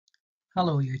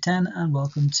Hello Year 10 and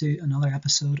welcome to another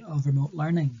episode of Remote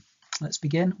Learning. Let's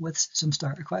begin with some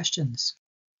starter questions.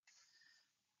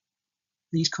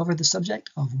 These cover the subject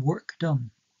of work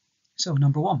done. So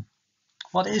number 1,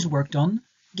 what is work done?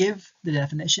 Give the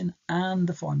definition and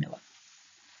the formula.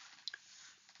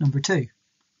 Number 2,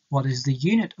 what is the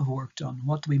unit of work done?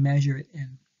 What do we measure it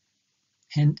in?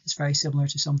 Hint, it's very similar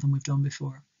to something we've done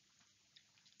before.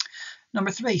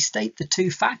 Number 3, state the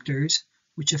two factors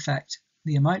which affect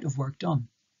the amount of work done.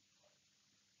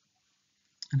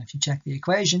 And if you check the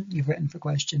equation you've written for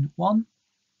question 1,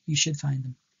 you should find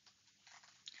them.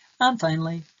 And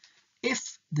finally,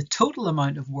 if the total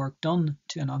amount of work done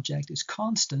to an object is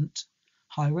constant,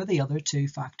 how are the other two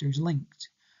factors linked?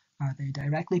 Are they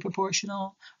directly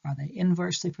proportional? Are they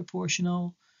inversely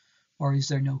proportional? Or is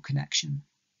there no connection?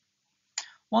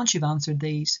 Once you've answered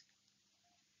these,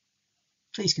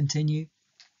 please continue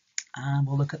and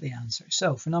we'll look at the answer.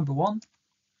 So for number 1,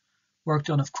 work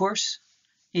done, of course,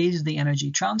 is the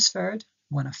energy transferred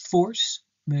when a force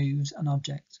moves an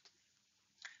object.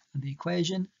 And the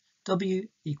equation W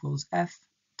equals F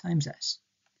times S.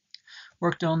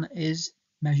 Work done is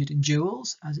measured in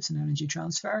joules as it's an energy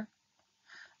transfer.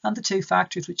 And the two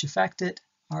factors which affect it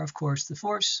are, of course, the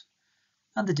force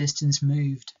and the distance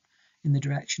moved in the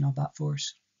direction of that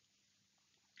force.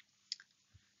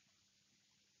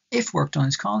 If work done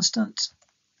is constant,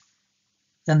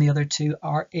 then the other two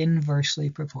are inversely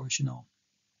proportional.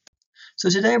 So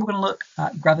today we're going to look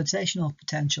at gravitational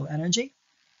potential energy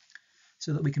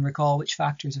so that we can recall which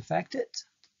factors affect it.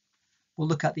 We'll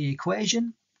look at the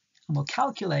equation and we'll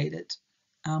calculate it,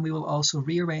 and we will also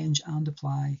rearrange and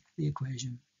apply the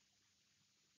equation.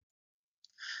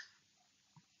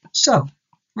 So,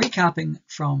 recapping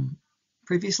from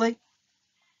previously,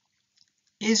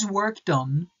 is work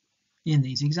done in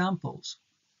these examples?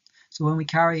 So when we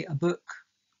carry a book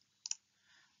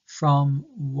from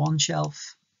one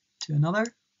shelf to another,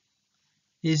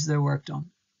 is there work done?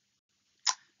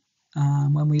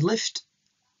 When we lift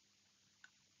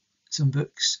some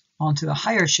books onto a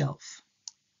higher shelf,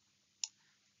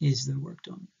 is there work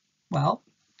done? Well,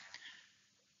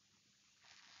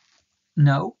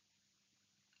 no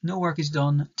work is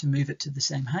done to move it to the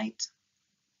same height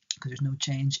because there's no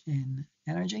change in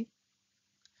energy.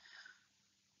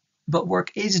 But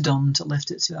work is done to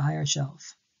lift it to a higher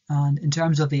shelf. And in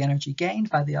terms of the energy gained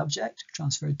by the object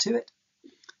transferred to it,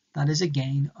 that is a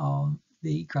gain of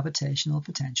the gravitational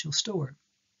potential store.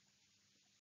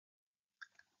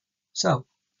 So,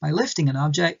 by lifting an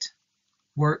object,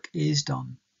 work is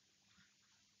done.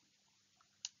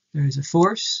 There is a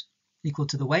force equal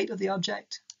to the weight of the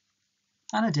object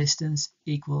and a distance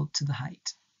equal to the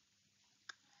height.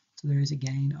 So there is a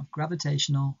gain of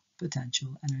gravitational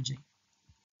potential energy.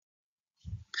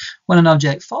 When an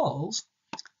object falls,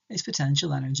 its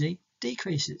potential energy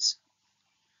decreases.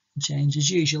 It changes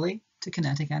usually to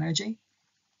kinetic energy,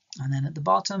 and then at the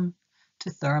bottom to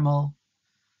thermal,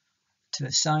 to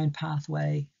a sound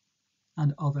pathway,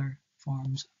 and other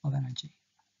forms of energy.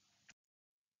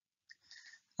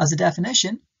 As a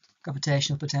definition,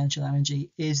 gravitational potential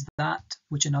energy is that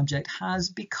which an object has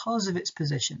because of its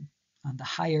position, and the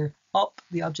higher up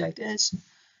the object is,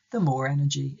 the more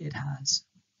energy it has.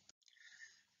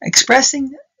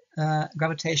 Expressing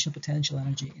gravitational potential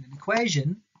energy in an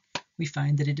equation, we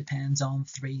find that it depends on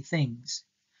three things.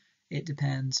 It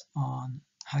depends on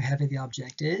how heavy the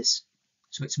object is,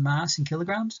 so its mass in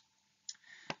kilograms.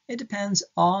 It depends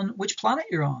on which planet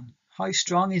you're on. How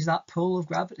strong is that pull of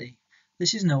gravity?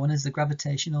 This is known as the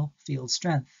gravitational field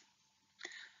strength.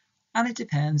 And it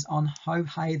depends on how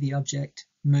high the object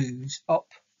moves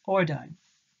up or down.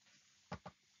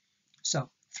 So,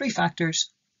 three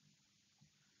factors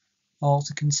all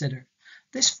to consider.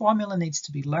 This formula needs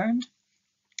to be learned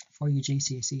for your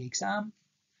GCSE exam,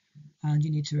 and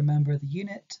you need to remember the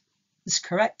unit, this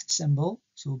correct symbol,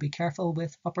 so be careful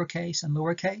with uppercase and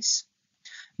lowercase.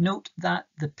 Note that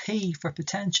the P for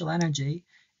potential energy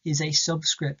is a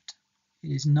subscript. It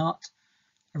is not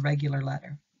a regular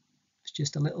letter. It's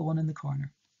just a little one in the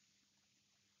corner.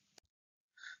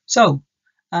 So,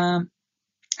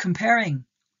 comparing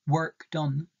work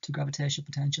done to gravitational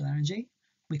potential energy,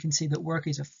 we can see that work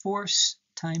is a force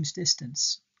times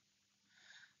distance.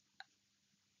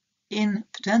 In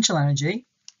potential energy,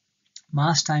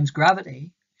 mass times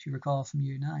gravity, if you recall from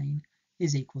year 9,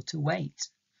 is equal to weight.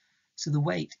 So the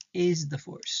weight is the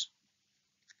force.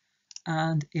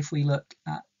 And if we look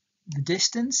at the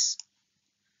distance,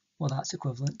 well, that's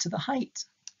equivalent to the height.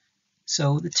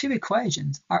 So the two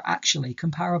equations are actually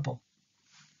comparable.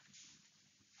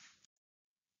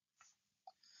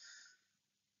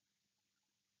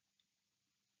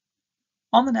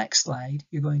 On the next slide,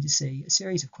 you're going to see a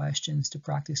series of questions to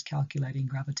practice calculating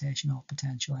gravitational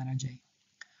potential energy.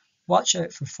 Watch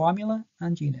out for formula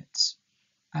and units.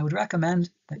 I would recommend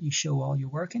that you show all your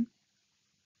working.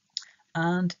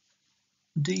 And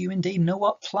do you indeed know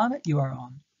what planet you are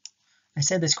on? I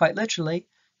say this quite literally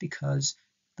because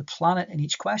the planet in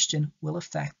each question will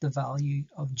affect the value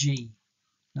of G.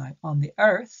 Now, on the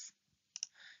Earth,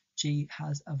 G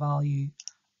has a value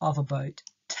of about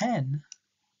 10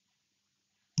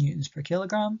 newtons per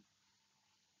kilogram.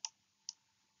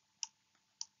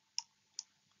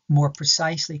 More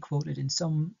precisely quoted in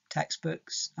some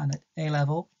textbooks and at A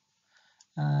level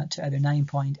to either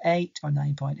 9.8 or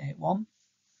 9.81.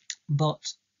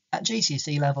 But at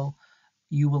GCSE level,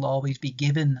 you will always be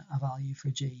given a value for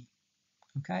G.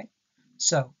 Okay,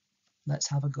 so let's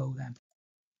have a go then.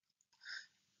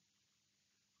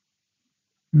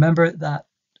 Remember that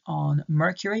on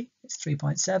Mercury, it's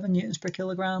 3.7 newtons per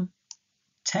kilogram,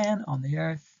 10 on the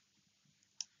Earth,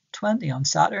 20 on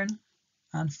Saturn,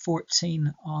 and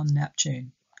 14 on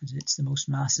Neptune, because it's the most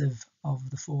massive of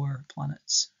the 4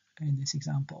 planets in this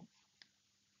example.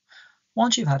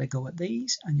 Once you've had a go at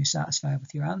these and you're satisfied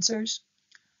with your answers,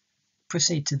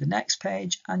 proceed to the next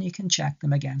page and you can check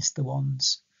them against the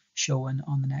ones shown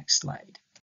on the next slide.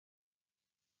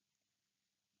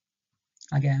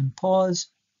 Again, pause,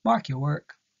 mark your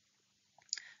work,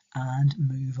 and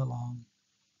move along.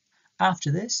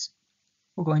 After this,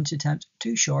 we're going to attempt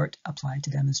 2 short apply to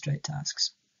demonstrate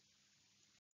tasks.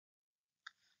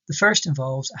 The first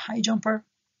involves a high jumper.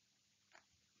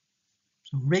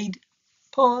 So read,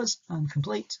 pause, and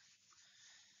complete.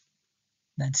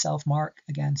 Then self-mark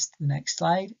against the next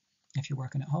slide if you're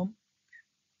working at home.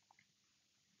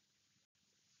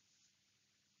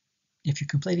 If you're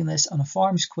completing this on a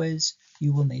forms quiz,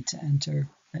 you will need to enter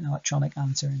an electronic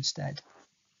answer instead.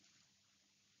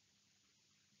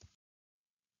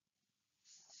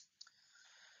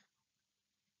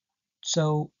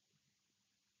 So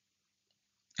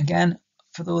again,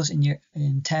 for those in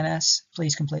 10S,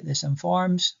 please complete this on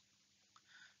forms,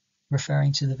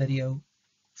 referring to the video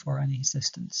for any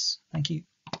assistance. Thank you.